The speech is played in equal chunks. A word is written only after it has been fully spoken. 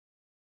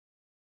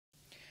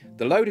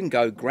The Load and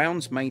Go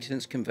grounds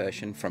maintenance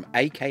conversion from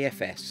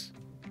AKFS.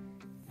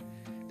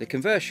 The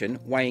conversion,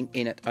 weighing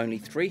in at only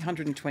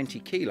 320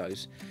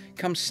 kilos,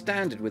 comes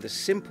standard with a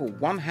simple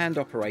one-hand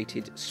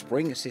operated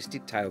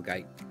spring-assisted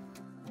tailgate.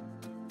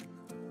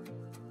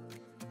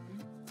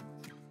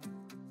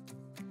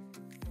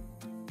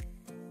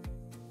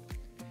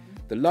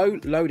 The low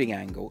loading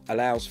angle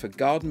allows for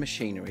garden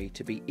machinery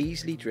to be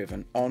easily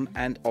driven on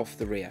and off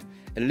the rear,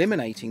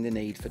 eliminating the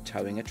need for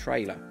towing a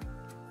trailer.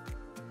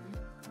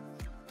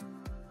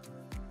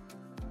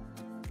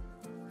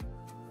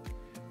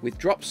 With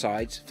drop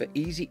sides for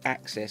easy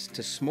access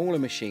to smaller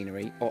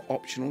machinery or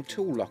optional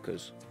tool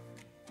lockers.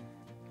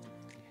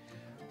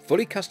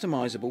 Fully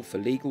customisable for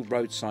legal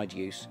roadside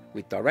use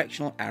with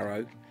directional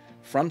arrow,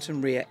 front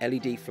and rear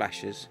LED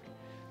flashers,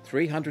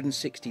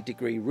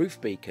 360-degree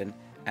roof beacon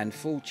and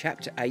full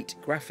Chapter 8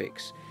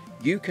 graphics,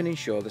 you can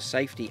ensure the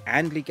safety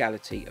and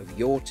legality of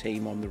your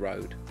team on the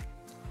road.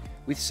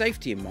 With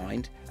safety in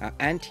mind, our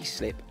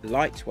anti-slip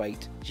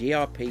lightweight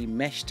GRP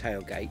mesh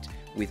tailgate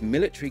with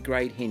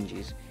military-grade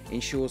hinges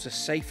ensures a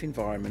safe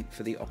environment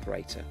for the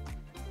operator.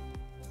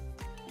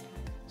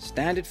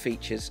 Standard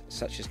features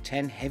such as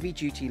 10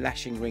 heavy-duty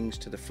lashing rings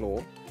to the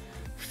floor,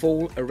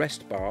 full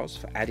arrest bars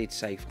for added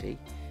safety,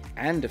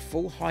 and a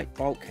full height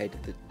bulkhead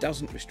that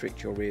doesn't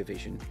restrict your rear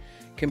vision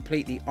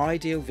complete the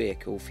ideal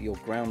vehicle for your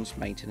grounds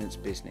maintenance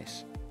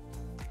business.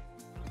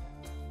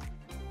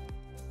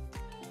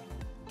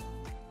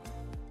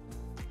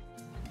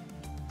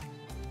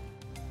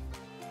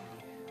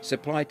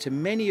 Supplied to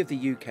many of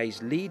the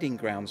UK's leading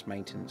grounds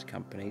maintenance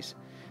companies,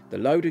 the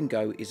Load and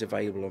Go is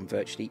available on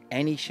virtually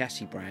any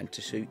chassis brand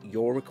to suit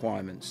your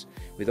requirements,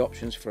 with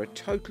options for a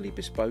totally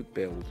bespoke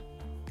build.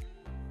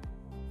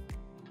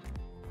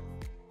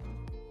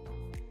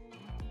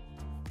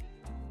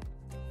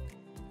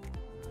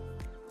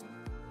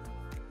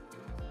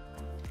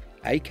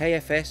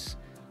 AKFS,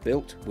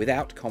 built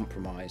without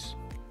compromise.